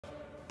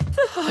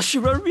The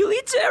Hashira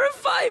really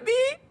terrify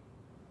me!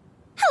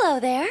 Hello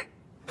there.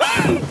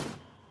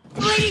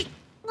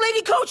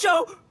 Lady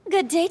Kocho!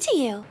 Good day to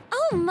you.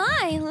 Oh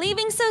my,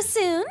 leaving so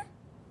soon?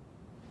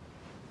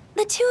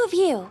 The two of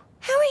you,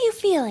 how are you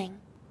feeling?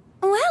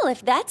 Well,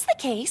 if that's the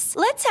case,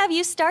 let's have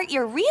you start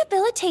your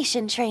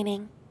rehabilitation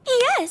training.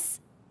 Yes!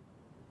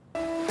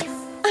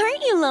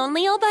 Aren't you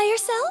lonely all by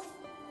yourself?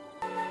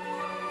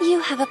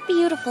 You have a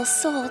beautiful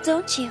soul,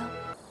 don't you?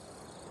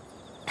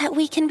 That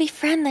we can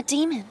befriend the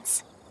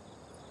demons.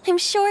 I'm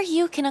sure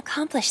you can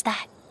accomplish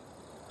that.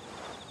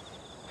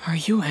 Are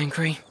you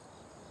angry?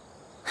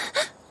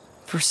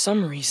 For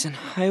some reason,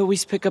 I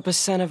always pick up a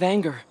scent of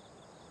anger,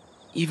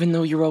 even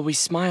though you're always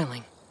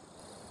smiling.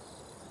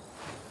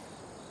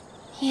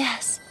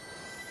 Yes,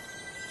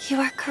 you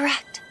are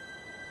correct.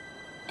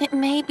 It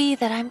may be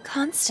that I'm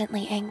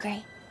constantly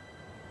angry.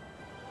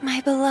 My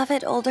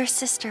beloved older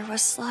sister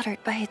was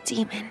slaughtered by a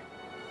demon.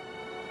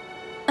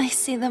 I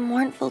see the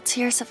mournful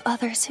tears of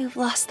others who've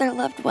lost their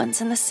loved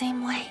ones in the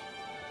same way.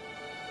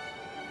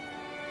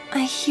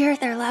 I hear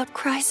their loud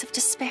cries of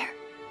despair.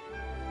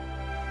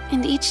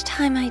 And each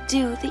time I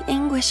do, the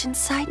anguish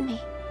inside me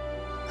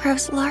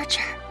grows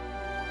larger.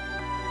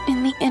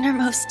 In the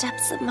innermost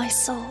depths of my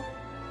soul,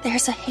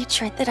 there's a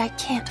hatred that I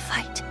can't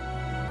fight.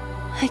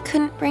 I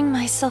couldn't bring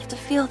myself to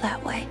feel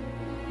that way.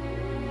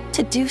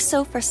 To do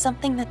so for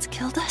something that's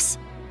killed us?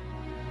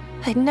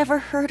 I'd never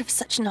heard of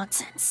such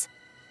nonsense.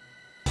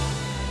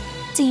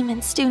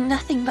 Demons do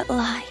nothing but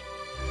lie.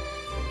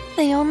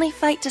 They only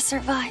fight to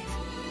survive,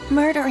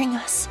 murdering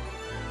us,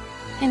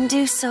 and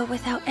do so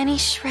without any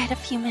shred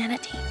of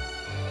humanity.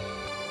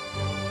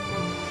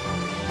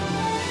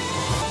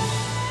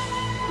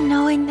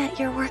 Knowing that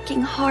you're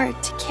working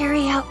hard to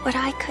carry out what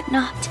I could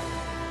not,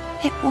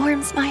 it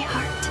warms my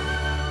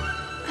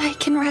heart. I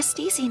can rest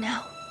easy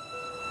now.